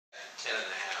10 and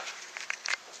a half.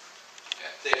 Yeah.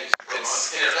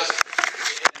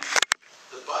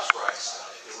 The bus ride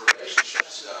stuff, the relationship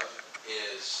stuff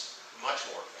is much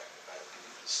more effective.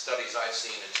 Studies I've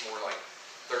seen, it's more like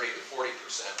 30 to 40%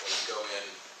 when you go in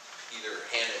either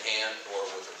hand in hand or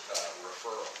with a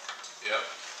referral. Yep.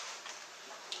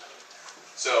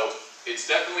 So it's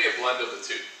definitely a blend of the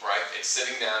two, right? It's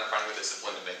sitting down, finding the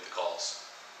discipline to make the calls,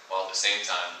 while at the same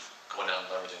time going out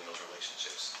and leveraging those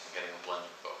relationships and getting a blend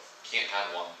of both. Can't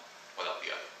have one without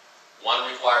the other. One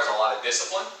requires a lot of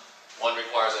discipline. One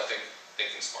requires, I think,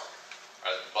 thinking smart.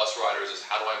 Right? The bus riders is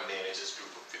how do I manage this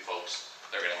group of folks?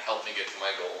 They're going to help me get to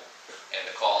my goal. And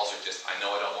the calls are just, I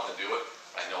know I don't want to do it,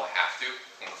 but I know I have to.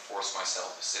 I'm going to force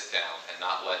myself to sit down and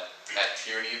not let that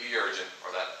tyranny of the urgent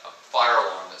or that fire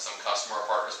alarm that some customer or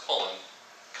partner is pulling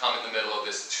come in the middle of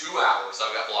this 2 hours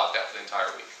I've got blocked out for the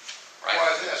entire week. Right? Well,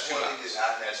 I think that's one thing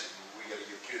that Avnet, we got to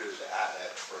give kudos to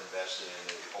Avnet for investing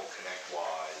in the whole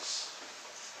ConnectWise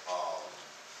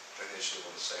initiative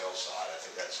on the sales side. I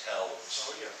think that's helped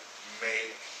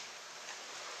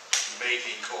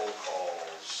making cold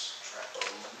calls a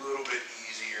little bit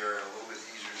easier and a little bit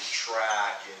easier to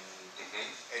track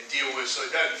and deal with, so it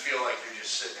doesn't feel like you're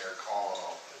just sitting there calling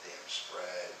off the damn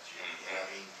spread. You know what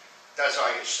I mean? That's how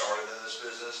I get started in this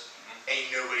business.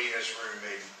 Ain't nobody in this room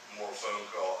made more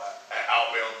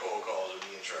outbound cold calls than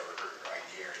me and Trevor Kruger, I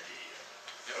guarantee you,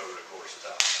 over the course of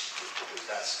time. Just because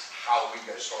that's how we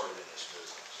got started in this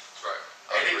business. That's right.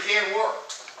 And it can work.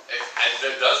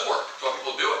 It does work. That's why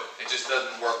people do it. It just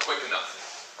doesn't work quick enough.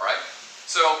 Right?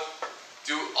 So,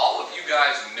 do all of you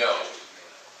guys know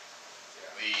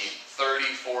the 30,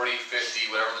 40,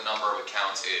 50, whatever the number of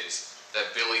accounts is that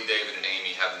Billy, David, and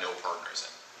Amy have no partners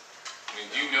in? I mean,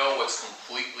 do you know what's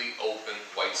completely open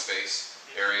white space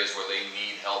areas where they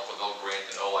need help where they'll grant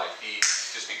an OIP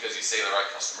just because you say the right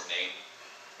customer name?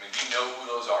 I mean, do you know who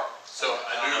those are? So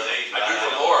I do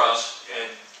for Laura,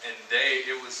 and Dave.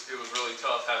 It was really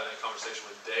tough having that conversation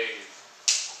with Dave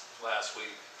last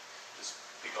week, just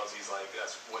because he's like,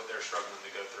 that's what they're struggling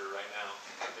to go through right now.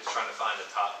 He's trying to find a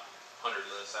top 100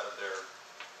 list out of their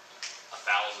 1,000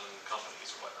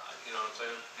 companies or whatnot. You know what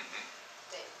I'm saying?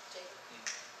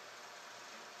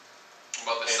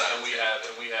 About this side And we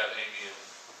have Amy and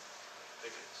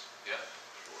Pickens. Yeah.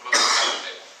 What about this side of the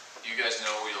table? You guys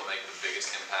know where you'll make the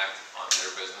biggest impact on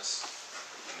their business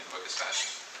in the quickest fashion.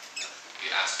 If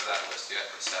you ask for that list yet,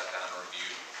 or sat down and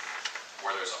reviewed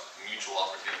where there's a mutual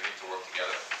opportunity to work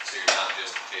together, so you're not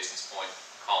just, to Jason's point,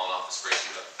 calling off a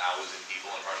spreadsheet of 1,000 people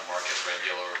and trying to market red,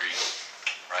 yellow, or green,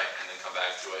 right? And then come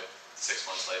back to it 6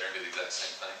 months later and do the exact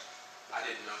same thing. I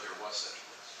didn't know there was such a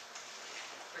list.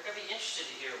 Rick, I'd be interested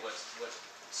to hear what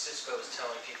Cisco is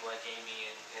telling people like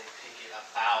Amy and Pickett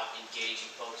about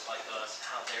engaging folks like us,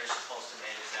 how they're supposed to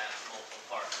manage that with multiple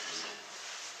partners. And,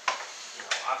 you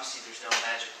know, obviously there's no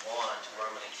magic wand to where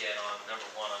I'm going to get on number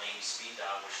one on Amy's speed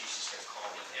dial, where she's just going to call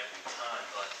me every time.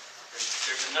 But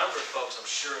there's a number of folks, I'm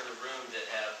sure, in the room that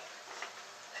have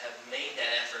made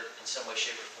that effort in some way,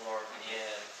 shape, or form,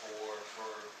 and for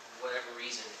whatever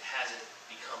reason, it hasn't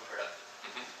become productive.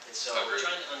 And so we're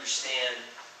trying to understand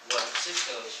what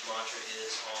Cisco's mantra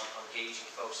is on engaging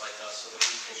folks like us, so that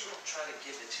we can try to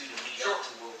get the two to meet up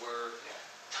to where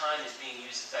time is being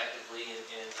used effectively,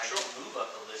 and I can move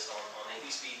up the list on any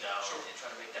speed dial and try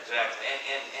to make that exactly.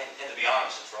 And to be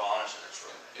honest, if we're honest in this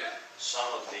room, some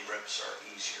of the reps are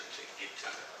easier to get to.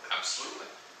 Absolutely.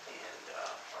 And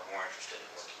are more interested in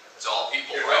working with us. It's all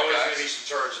people, There's right, always guys? going to be some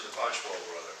turds in the punch bowl,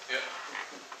 brother. Yeah.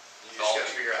 You just got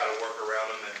to figure out how to work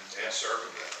around them and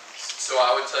circumvent them. So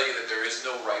I would tell you that there is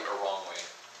no right or wrong way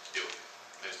to do it.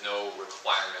 There's no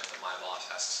requirement that my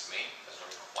boss asks of me. There's no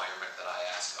requirement that I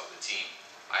ask of the team.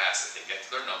 I ask that they get to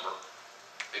their number,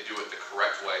 they do it the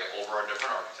correct way over our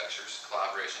different architectures,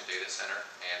 collaboration, data center,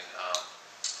 and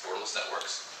borderless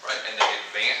networks, right? And they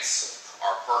advance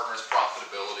our partners'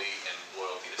 profitability and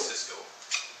loyalty to Cisco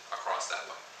across that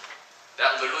way.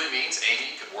 That literally means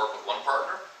Amy could work with one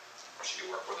partner, or she could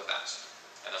work with 1,000.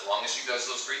 And as long as she does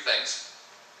those 3 things,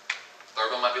 the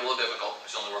third one might be a little difficult,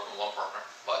 she's only working with one partner,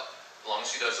 but as long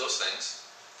as she does those things,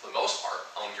 for the most part,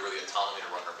 I want to give her the autonomy to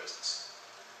run her business.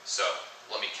 So,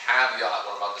 let me caveat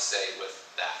what I'm about to say with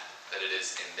that it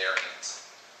is in their hands.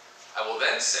 I will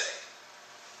then say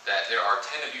that there are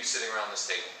 10 of you sitting around this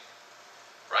table,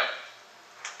 right?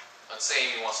 Let's say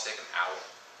Amy wants to take an hour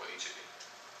with each of you.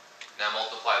 Now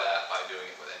multiply that by doing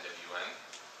it with NWN,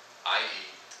 IE,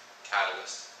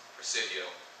 Catalyst, Presidio,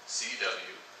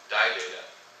 CDW, DiData,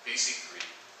 VC3,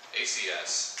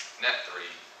 ACS, Net3,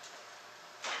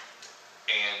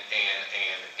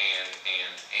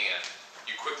 and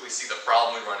you quickly see the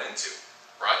problem we run into,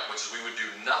 right? Which is we would do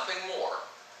nothing more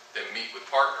than me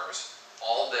partners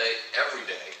all day, every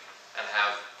day, and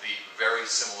have the very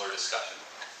similar discussion.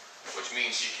 Which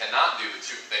means she cannot do the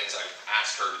two things I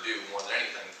asked her to do more than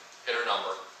anything, hit her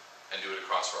number and do it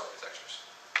across her architectures.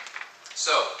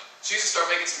 So, she needs to start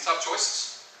making some tough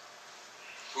choices.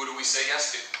 Who do we say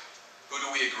yes to? Who do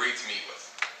we agree to meet with?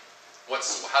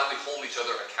 How do we hold each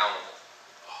other accountable?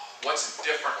 What's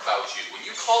different about you? When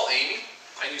you call Amy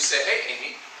and you say, hey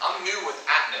Amy, I'm new with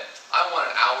AtNet, I want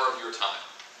an hour of your time.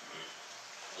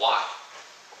 Why?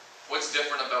 What's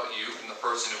different about you than the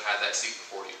person who had that seat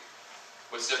before you?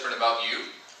 What's different about you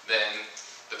than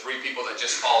the 3 people that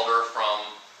just called her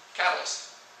from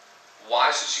Catalyst?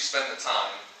 Why should she spend the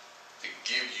time to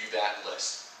give you that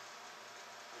list?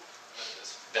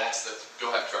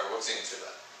 Go ahead, Trevor, what's the answer to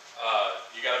that?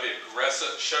 You got to be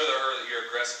aggressive, show her that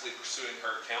you're aggressively pursuing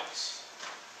her accounts.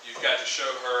 You've got to show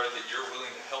her that you're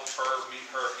willing to help her meet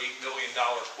her $8 million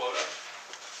quota.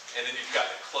 And then you've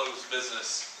got to close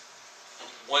business.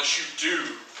 Once you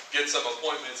do get some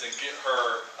appointments and get her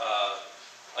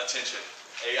attention,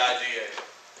 AIDA.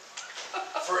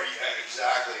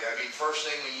 Exactly. I mean, first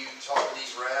thing when you talk to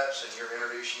these reps and you're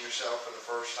introducing yourself for the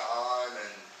first time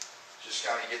and just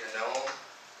kind of getting to know them,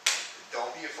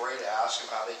 don't be afraid to ask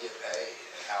them how they get paid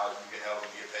and how you can help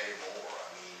them get paid more. I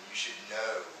mean, you should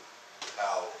know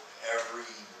how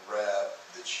every rep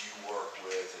that you work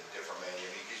with in different menu,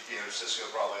 I mean, because, you know, Cisco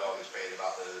probably always paid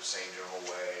about the same general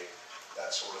way,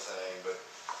 that sort of thing, but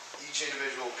each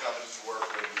individual company you work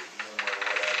with, be it VMware or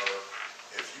whatever,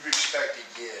 if you expect to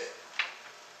get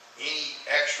any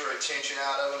extra attention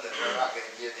out of them that they're not going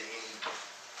to give to any,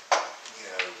 you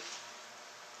know,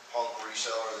 punk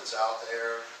reseller that's out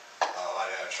there,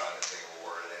 I'm trying to think of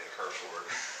a word, it ain't a curse word.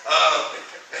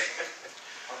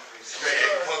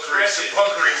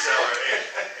 Punk reseller.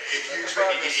 If you expect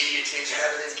to get any attention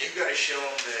out of them, you got to show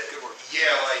them that,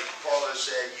 yeah, like Paulo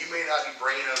said, you may not be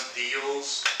bringing them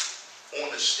deals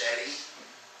on the steady.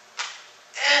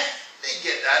 They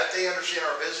get that. If they understand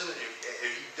our business, if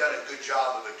you've done a good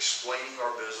job of explaining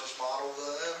our business model to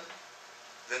them,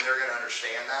 then they're going to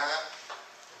understand that.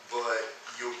 But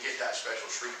you'll get that special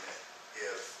treatment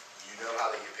if you know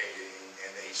how they get paid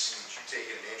and they see that you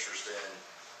taking an interest in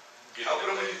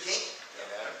helping them when you can. You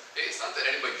know? It's not that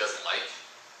anybody doesn't like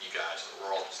you guys.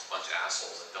 We're all just a bunch of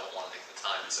assholes that don't want to take the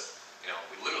time. It's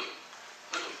we literally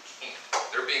can't.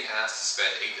 They're being asked to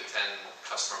spend 8 to 10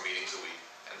 customer meetings a week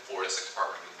and 4 to 6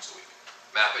 partner meetings a week.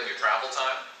 Map in your travel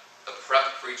time, the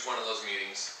prep for each one of those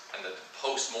meetings, and the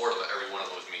post-mortem of every one of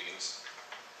those meetings.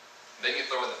 Then you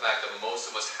throw in the fact that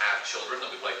most of us have children that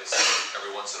we'd like to see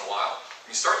every once in a while.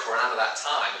 You start to run out of that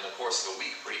time in the course of a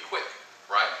week pretty quick,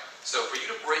 right? So for you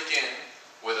to break in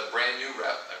with a brand new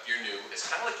rep, if you're new, it's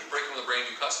kind of like you break in with a brand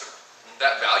new customer.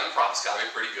 That value prop's got to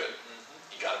be pretty good.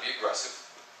 You got to be aggressive.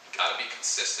 You got to be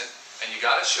consistent. And you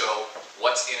got to show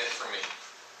what's in it for me.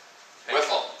 With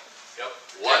them. Yep.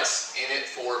 What's in it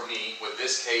for me, with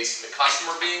this case, the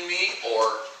customer being me,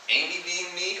 or Amy being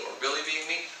me, or Billy being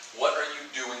me? What are you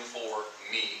doing for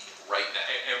me right now?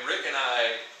 And Rick and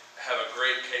I have a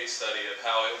great case study of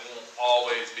how it won't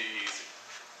always be easy.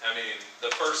 I mean,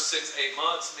 the first 6-8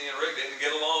 months, me and Rick didn't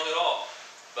get along at all.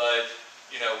 But,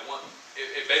 you know,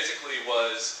 it basically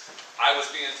was, I was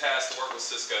being tasked to work with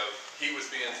Cisco, he was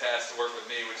being tasked to work with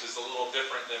me, which is a little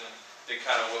different than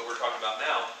kind of what we're talking about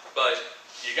now. But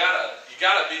you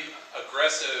gotta be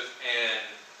aggressive, and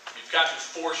you've got to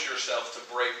force yourself to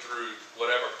break through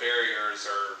whatever barriers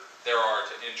there are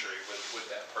to entry with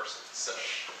that person. So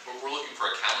we're looking for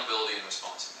accountability and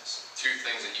responsiveness. 2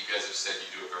 things that you guys have said you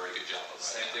do a very good job of.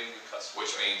 Same thing with customers.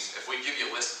 Which means if we give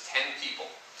you a list of 10 people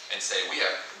and say we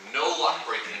have no luck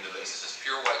breaking into this, it's just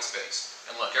pure white space.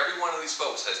 And look, every one of these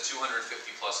folks has 250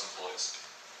 plus employees.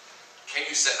 Can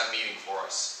you set a meeting for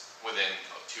us within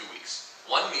 2 weeks?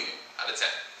 1 meeting out of 10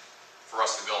 for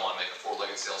us to go on, make a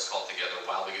 4-legged sales call together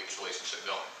while we get this relationship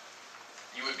going.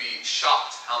 You would be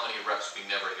shocked how many reps we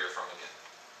never hear from again.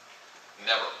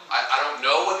 Never. I don't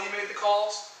know whether you made the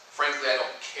calls. Frankly, I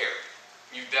don't care.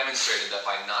 You've demonstrated that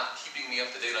by not keeping me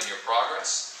up to date on your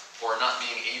progress, or not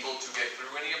being able to get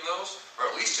through any of those,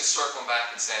 or at least just circling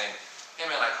back and saying, hey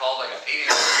man, I called, I got 8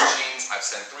 machines, I've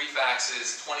sent 3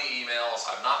 faxes, 20 emails,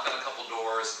 I've knocked on a couple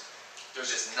doors,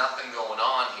 there's just nothing going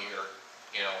on here,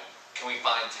 you know, can we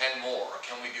find 10 more, or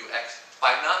can we do X?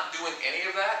 By not doing any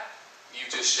of that,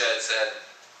 you've just said,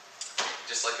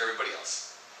 just like everybody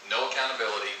else, no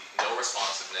accountability, no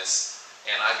responsiveness,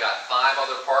 and I've got 5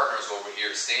 other partners over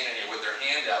here standing here with their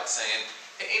hand out saying,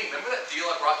 hey Amy, remember that deal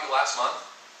I brought you last month?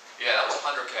 Yeah, that was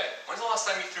 $100K. When's the last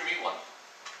time you threw me one?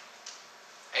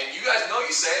 And you guys know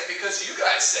you say it because you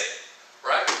guys say it,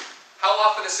 right? How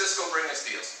often does Cisco bring us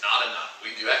deals? Not enough.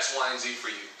 We do X, Y, and Z for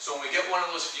you. So when we get one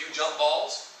of those few jump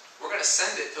balls, we're going to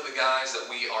send it to the guys that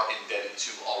we are indebted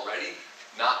to already,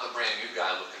 not the brand new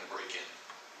guy looking to break in.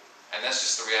 And that's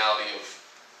just the reality of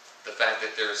the fact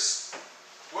that there's...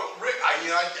 Well, Rick, I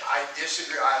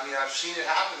disagree. I mean, I've seen it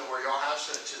happen where y'all have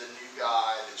sent it to the new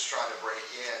guy that's trying to break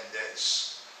in,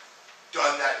 that's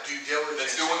done that due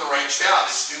diligence. That's doing the right reached out,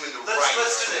 steps. that's doing the Let's right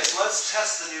do this, let's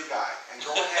test the new guy, and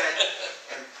go ahead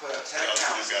and put up 10 Yeah, let's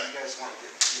do accounts that. that you guys want to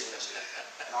get into,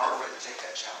 and I'll ready to take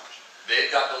that challenge.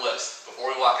 They've got the list. Before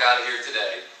we walk out of here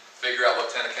today, figure out what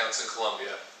 10 accounts in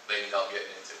Columbia they need help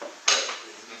getting into.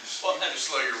 You can just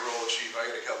slow your roll, chief.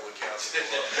 I got a couple of accounts.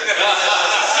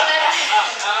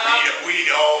 We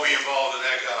need to all be involved in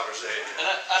that conversation. And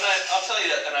I'll tell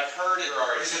you, and I've heard it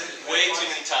way too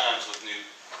many times with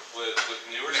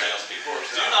newer salespeople.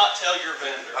 Do not tell your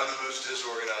vendor, I'm the most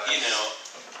disorganized.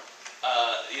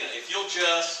 if you'll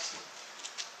just,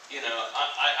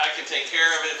 I can take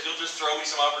care of it. If you'll just throw me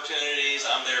some opportunities,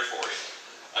 I'm there for you.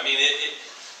 I mean,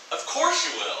 of course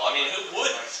you will. I mean, who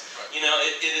wouldn't?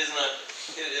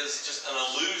 It is just an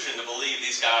illusion to believe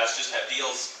these guys just have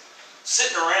deals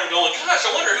sitting around going, gosh,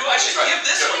 I wonder who I should give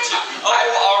this one to. Oh,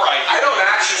 all right. I don't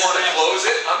actually want to close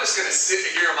it. I'm just going to sit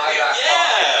here in my back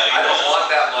pocket. I don't want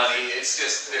that money. It's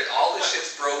just, all this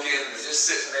shit's broken. They're just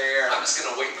sitting there. I'm just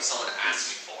going to wait for someone to ask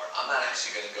me for it. I'm not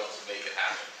actually going to go and make it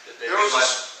happen. There was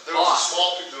a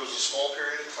small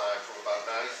period of time from about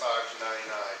 95 to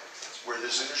 99 where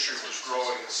this industry was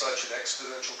growing in such an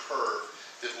exponential curve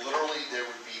that literally there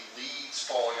would be leads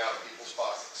falling out of people's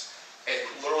pockets. And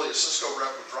literally a Cisco rep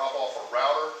would drop off a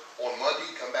router on Monday,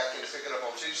 come back in to pick it up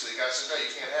on Tuesday. The guy said, no, you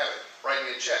can't have it. Write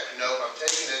me a check. No, I'm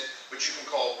taking it, but you can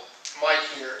call Mike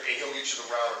here and he'll get you the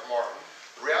router tomorrow.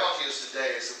 The reality is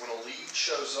today is that when a lead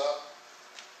shows up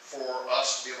for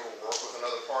us to be able to work with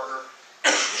another partner,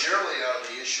 generally out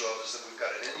of the issue of is that we've got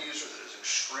an end user that is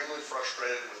extremely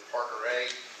frustrated with partner A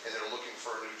and they're looking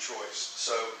for a new choice.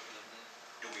 So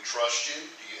do we trust you?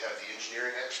 Do you have the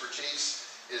engineering expertise?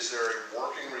 Is there a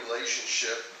working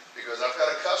relationship? Because I've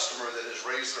got a customer that has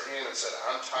raised their hand and said,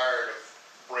 I'm tired of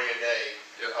brand A,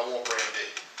 I want brand B.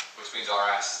 Which means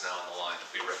our ass is now on the line if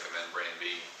we recommend brand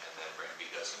B and then brand B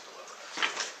doesn't deliver.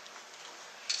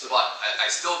 But I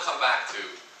still come back to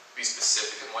be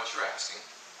specific in what you're asking,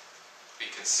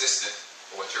 be consistent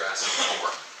in what you're asking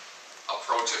for,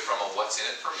 approach it from a what's in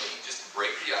it for me, just to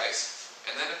break the ice,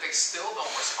 and then if they still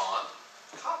don't respond,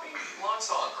 copy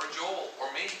Lonson or Joel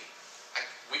or me.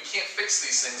 We can't fix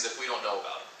these things if we don't know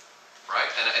about them,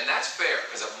 right? And that's fair,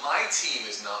 because if my team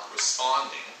is not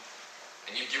responding,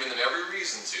 and you've given them every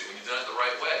reason to, and you've done it the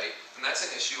right way, then that's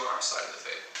an issue on our side of the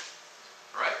table,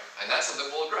 right? And that's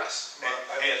something we'll address. Well,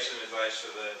 I have some advice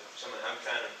for someone. I'm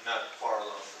kind of not far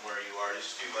along from where you are,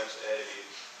 just a few months ahead of you.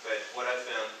 But what I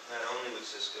found, not only with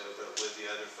Cisco, but with the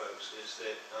other folks, is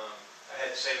that I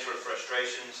had the same sort of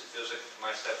frustrations. It feels like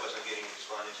my stuff wasn't getting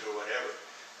responded to or whatever.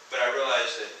 But I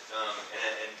realized that, and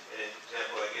an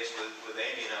example, I guess, with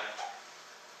Amy and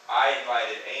I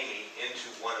invited Amy into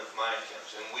one of my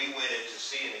accounts, and we went in to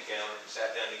see an account and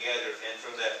sat down together, and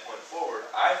from that point forward,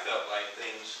 I felt like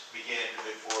things began to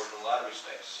move forward in a lot of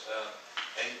respects.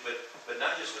 But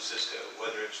not just with Cisco,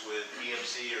 whether it's with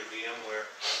EMC or VMware,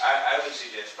 I would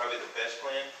suggest probably the best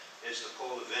plan is to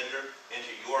pull the vendor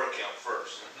into your account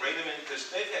first. Bring them in,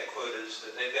 because they've got quotas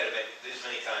that they've got to make this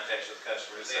many contacts with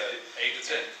customers. It's 8 to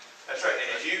 10. That's right, and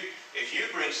if you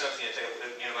bring something,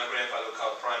 my grandfather would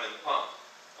call it priming the pump.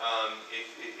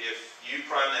 If you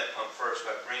prime that pump first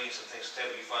by bringing some things to the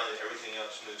table, you find that everything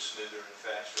else moves smoother and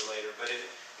faster later. But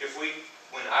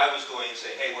when I was going and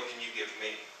say, hey, what can you give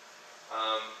me?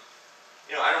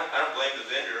 I don't blame the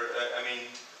vendor. I mean,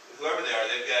 whoever they are,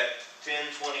 they've got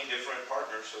 10, 20 different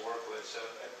partners to work with. So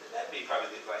that'd be probably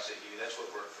the advice I'd give you. That's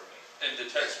what worked for me. And to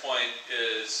Ted's point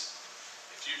is,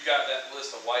 if you've got that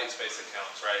list of white space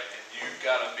accounts, right, and you've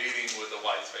got a meeting with a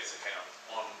white space account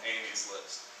on Amy's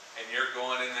list, and you're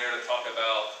going in there to talk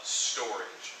about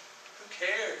storage, who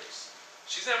cares?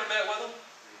 She's never met with them.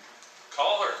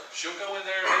 Call her. She'll go in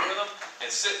there and meet with them and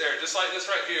sit there just like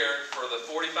this right here for the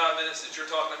 45 minutes that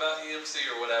you're talking about EMC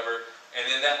or whatever. And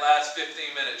in that last 15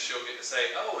 minutes, she'll get to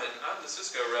say, oh, and I'm the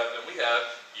Cisco rep, and we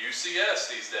have UCS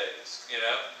these days,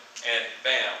 And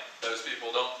bam, those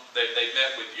people they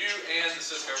met with you and the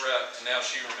Cisco rep, and now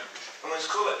she remembers you. Well,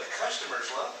 it's cool that the customers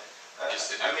love it.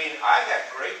 Yes, they do. I mean, I got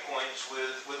great points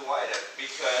with Whiteout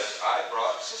because I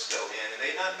brought Cisco in, and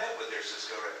they'd not met with their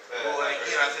Cisco rep. Well,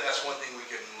 again, I think that's one thing we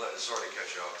can, sorry to cut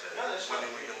you off, Ted. No, that's One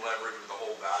fine. thing we can leverage with the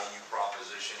whole value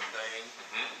proposition thing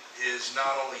is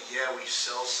not only, we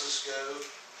sell Cisco,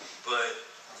 but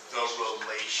the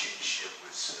relationship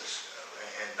with Cisco.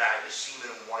 and back to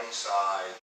Seaman and Whiteside,